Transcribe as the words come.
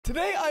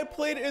Today, I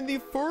played in the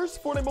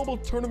first Fortnite mobile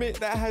tournament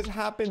that has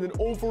happened in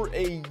over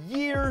a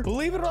year.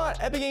 Believe it or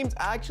not, Epic Games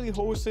actually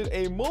hosted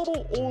a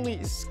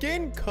mobile-only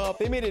skin cup.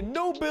 They made it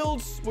no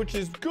builds, which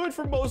is good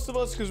for most of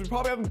us because we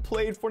probably haven't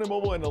played Fortnite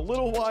mobile in a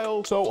little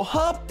while. So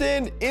hopped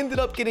in, ended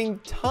up getting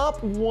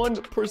top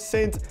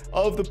 1%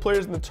 of the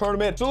players in the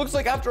tournament. So it looks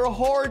like after a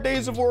hard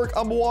days of work,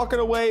 I'm walking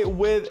away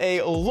with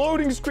a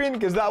loading screen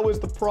because that was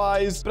the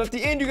prize. But at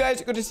the end, you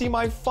guys get to see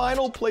my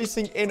final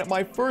placing in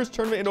my first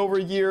tournament in over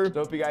a year. So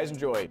hope you guys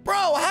enjoy. Bro,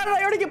 how did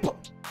I already get...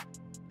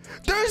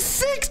 There's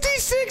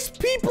 66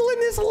 people in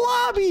this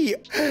lobby.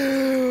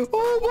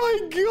 Oh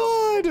my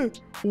god.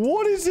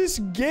 What is this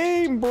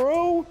game,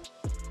 bro?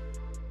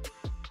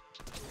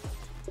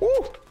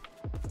 Woo.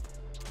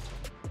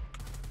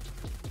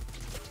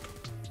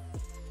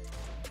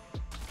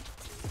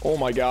 Oh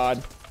my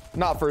god.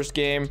 Not first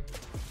game.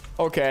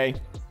 Okay.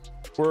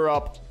 We're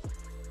up.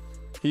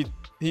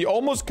 He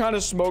almost kind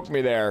of smoked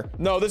me there.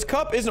 No, this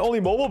cup isn't only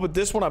mobile, but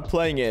this one I'm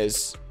playing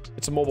is.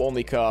 It's a mobile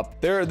only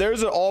cup.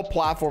 There's an all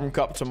platform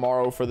cup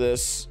tomorrow for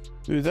this.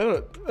 Dude,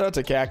 that's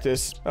a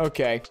cactus.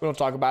 Okay, we don't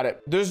talk about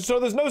it. There's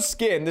no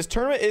skin. This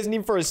tournament isn't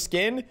even for a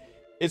skin.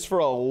 It's for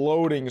a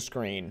loading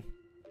screen.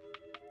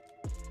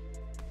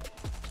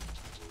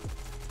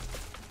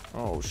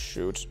 Oh,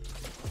 shoot.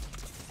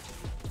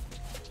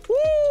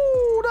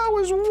 Woo, that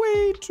was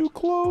way too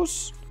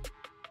close.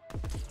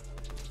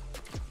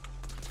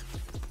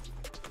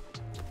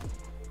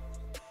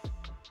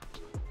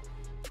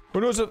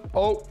 Who knows if...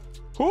 Oh.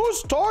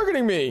 Who's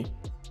targeting me?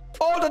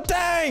 Oh, the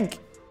tank!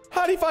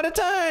 How do you find a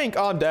tank?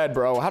 Oh, I'm dead,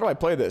 bro. How do I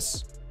play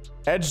this?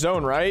 Edge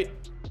zone, right?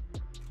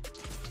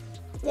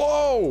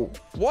 Whoa!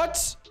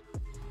 What?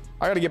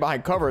 I gotta get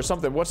behind cover or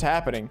something. What's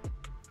happening?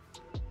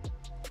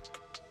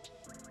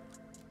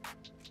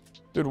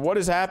 Dude, what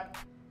is happening?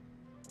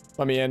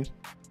 Let me in.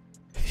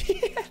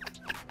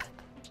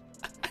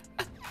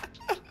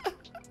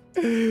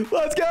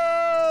 Let's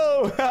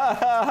go!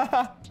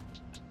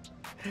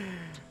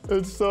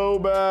 It's so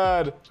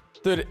bad.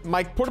 Dude,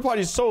 my porta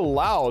potty is so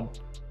loud.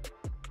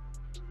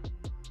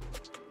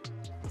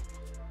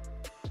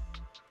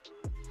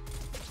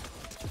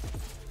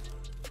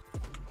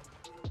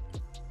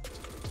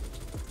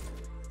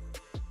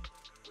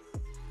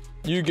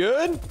 You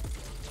good?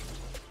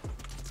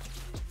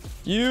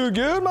 You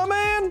good, my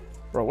man?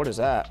 Bro, what is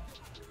that?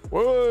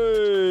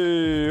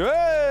 Whoa,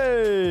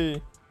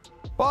 hey!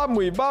 Bob and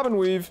weave, bob and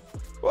weave.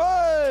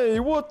 Hey,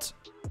 what?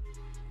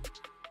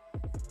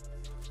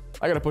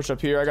 I gotta push up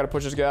here. I gotta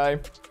push this guy.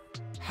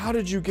 How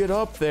did you get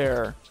up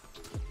there?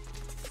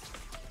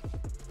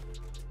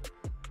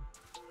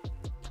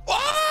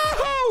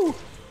 Oh!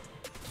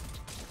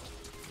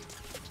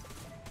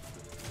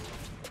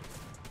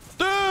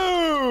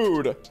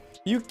 Dude!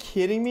 You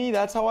kidding me?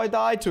 That's how I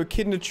died? To a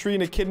kid in a tree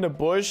and a kid in a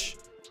bush?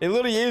 It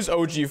literally is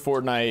OG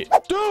Fortnite.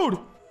 Dude!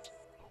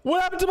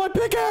 What happened to my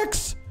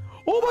pickaxe?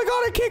 Oh my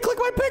god, I can't click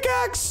my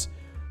pickaxe!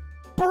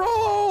 Bro,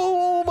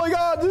 oh my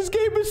god, this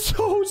game is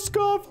so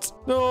scuffed.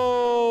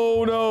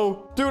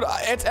 No. Dude,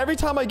 it's every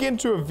time I get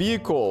into a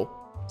vehicle,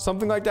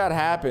 something like that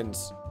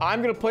happens.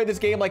 I'm gonna play this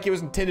game like it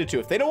was intended to.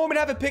 If they don't want me to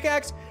have a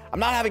pickaxe,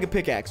 I'm not having a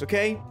pickaxe,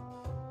 okay?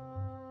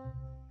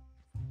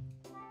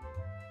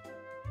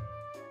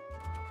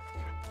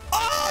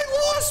 I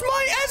lost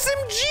my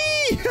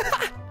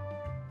SMG!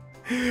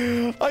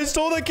 I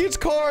stole that kid's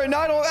car and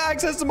now I don't have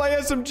access to my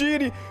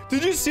SMG.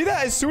 Did you see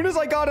that? As soon as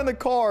I got in the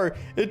car,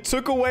 it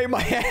took away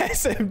my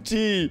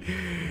SMG.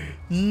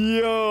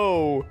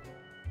 Yo.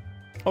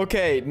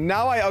 Okay,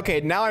 now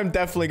I'm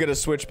definitely gonna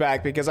switch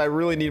back because I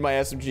really need my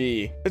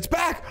SMG. It's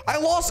back. I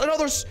lost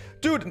another.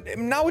 Dude,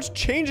 now it's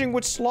changing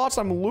which slots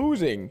I'm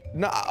losing.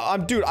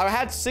 Dude, I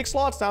had 6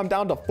 slots. Now I'm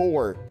down to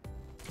 4.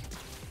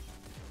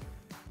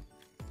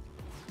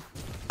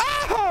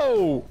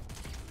 Ow!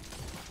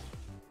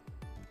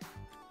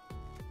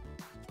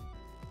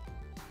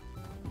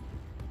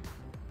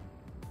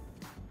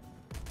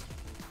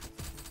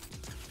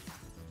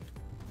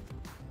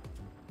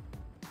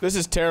 This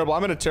is terrible.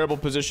 I'm in a terrible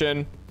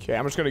position. Okay,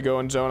 I'm just gonna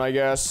go in zone, I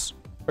guess.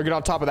 Or get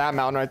on top of that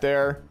mountain right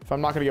there. If I'm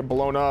not gonna get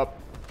blown up.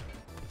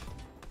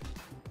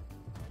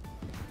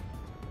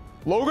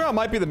 Low ground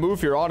might be the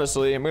move here,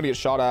 honestly. I'm gonna get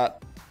shot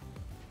at.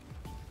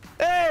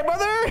 Hey,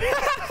 brother!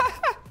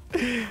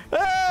 Hey,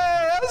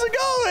 how's it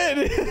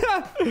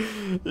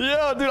going?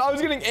 Yeah, dude, I was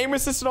getting aim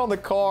assisted on the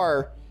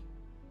car.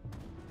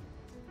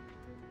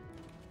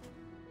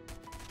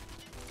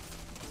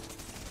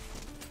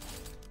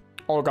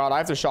 Oh god, I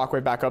have to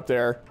shockwave back up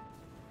there.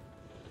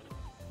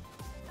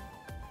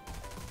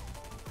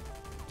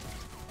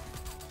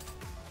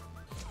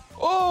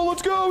 Oh,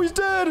 let's go. He's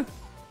dead.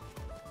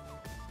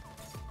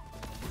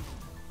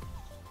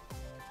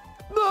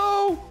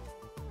 No.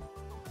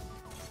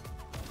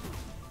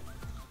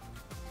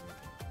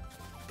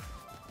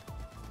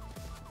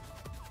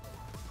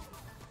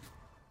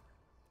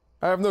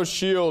 I have no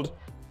shield.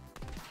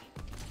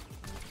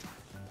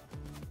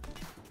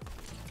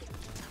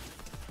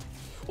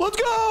 Let's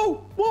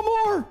go! One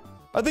more!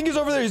 I think he's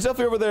over there. He's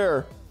definitely over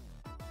there.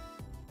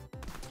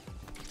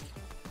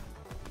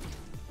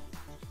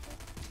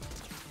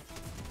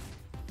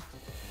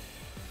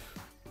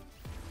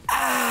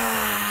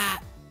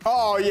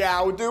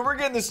 yeah, dude, we're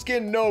getting the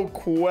skin, no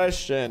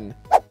question.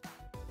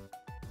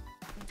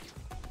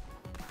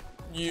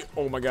 Yeah,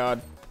 oh my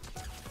god.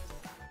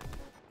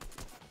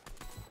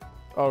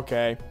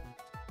 Okay.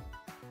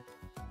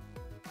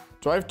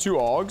 Do I have 2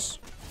 augs?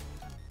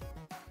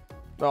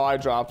 No, I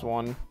dropped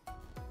one.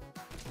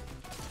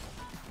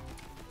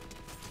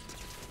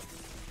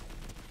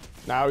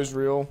 Now he's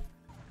real.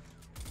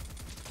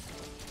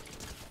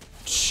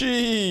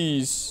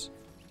 Jeez.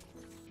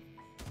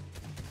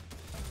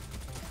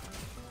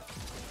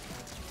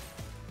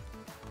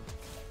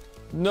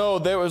 No,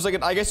 there was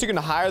like I guess you can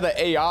hire the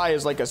AI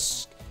as like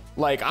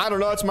I don't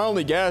know, that's my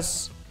only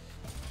guess.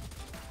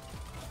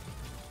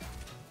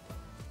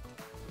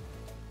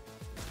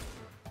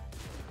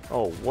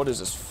 Oh, what is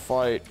this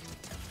fight?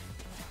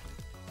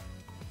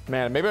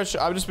 Man, maybe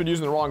I've just been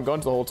using the wrong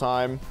guns the whole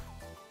time.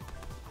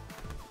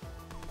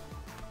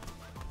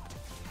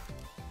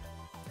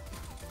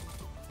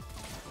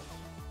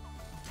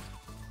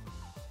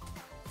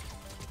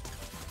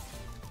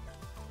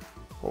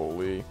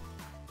 Holy.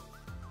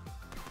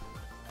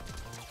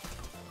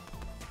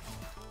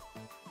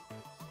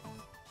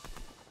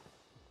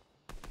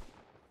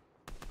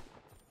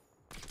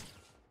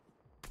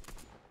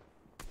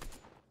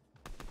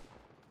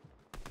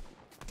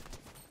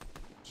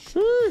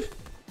 Sheesh.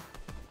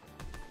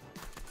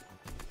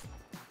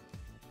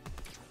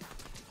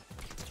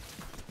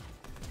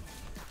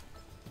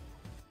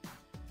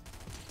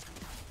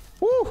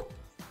 Woo.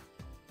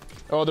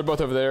 Oh, they're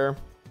both over there.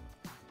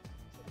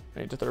 I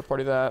need to third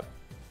party that.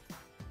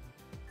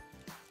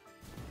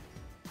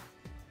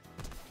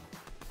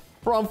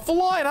 Bro, I'm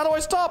flying. How do I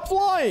stop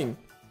flying?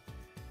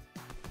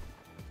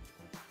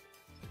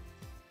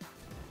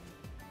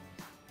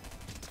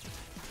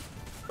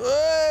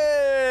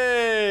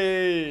 Hey!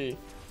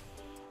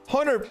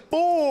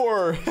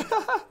 104!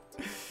 That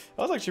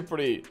was actually a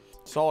pretty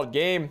solid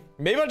game.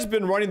 Maybe I've just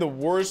been running the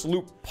worst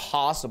loop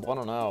possible. I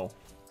don't know.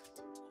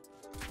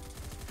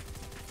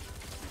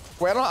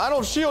 Wait, I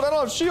don't shield. I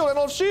don't have shield. I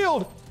don't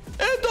shield.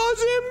 It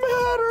doesn't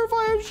matter if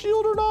I have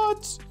shield or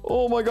not.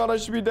 Oh my god, I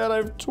should be dead. I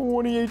have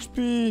 20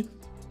 HP.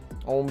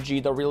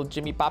 OMG, the real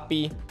Jimmy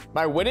Poppy. Am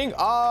I winning?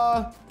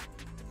 Out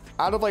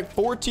of like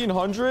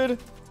 1,400?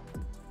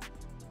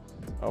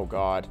 Oh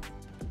god.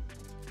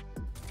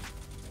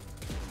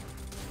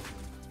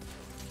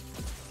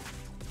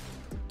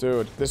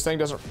 Dude, this thing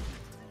doesn't...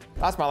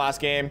 That's my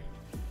last game.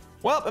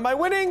 Well, am I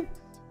winning?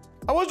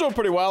 I was doing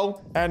pretty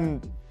well.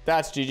 And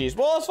that's GG's.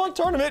 Well, it's a fun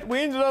tournament. We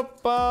ended up,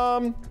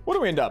 what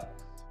did we end up?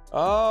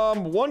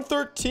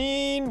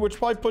 113, which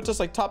probably puts us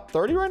like top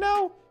 30 right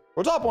now.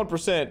 We're top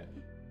 1%.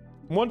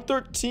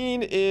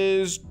 113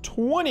 is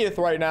 20th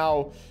right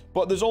now,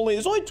 but there's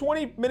only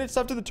 20 minutes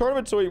left of the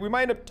tournament, so we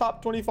might end up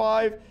top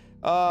 25.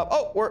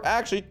 Oh, we're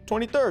actually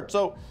 23rd.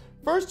 So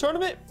first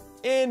tournament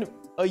in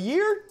a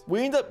year,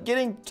 we end up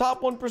getting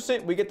top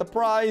 1%. We get the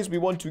prize. We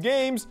won 2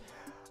 games.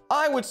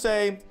 I would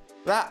say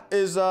that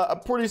is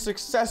a pretty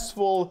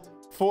successful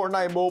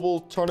Fortnite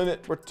mobile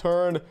tournament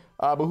return.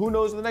 But who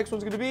knows what the next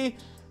one's going to be.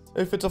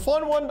 If it's a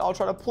fun one, I'll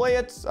try to play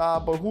it.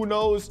 But who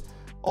knows?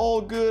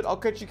 All good. I'll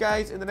catch you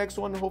guys in the next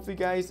one. Hopefully you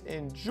guys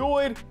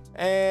enjoyed.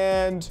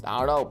 And I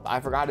don't know. I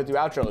forgot to do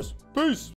outros. Peace.